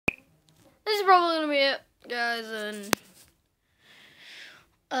this is probably gonna be it, guys.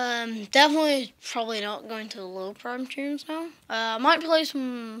 And definitely probably not going to low prime streams now. I might play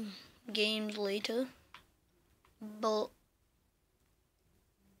some games later, but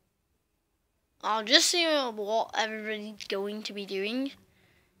I'll just see what everybody's going to be doing,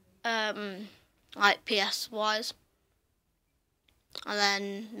 like PS wise, and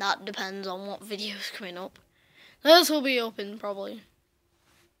then that depends on what videos coming up. This will be open probably.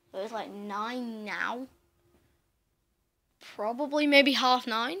 It's like 9 now. Probably maybe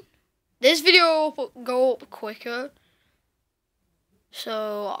 9:30. This video will go up quicker,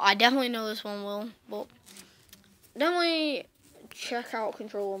 so I definitely know this one will. But definitely check out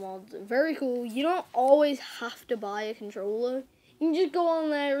controller mods. Very cool. You don't always have to buy a controller. You can just go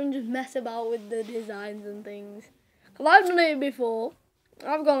on there and just mess about with the designs and things. Cause I've done it before.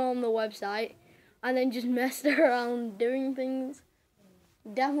 I've gone on the website and then just messed around doing things.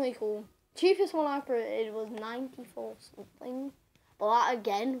 Definitely cool. Cheapest one I created was 94 something. But that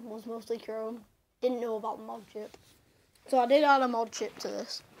again was mostly Chrome. Didn't know about the mod chip. So I did add a mod chip to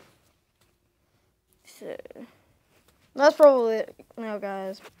this. So that's probably it now,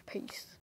 guys. Peace.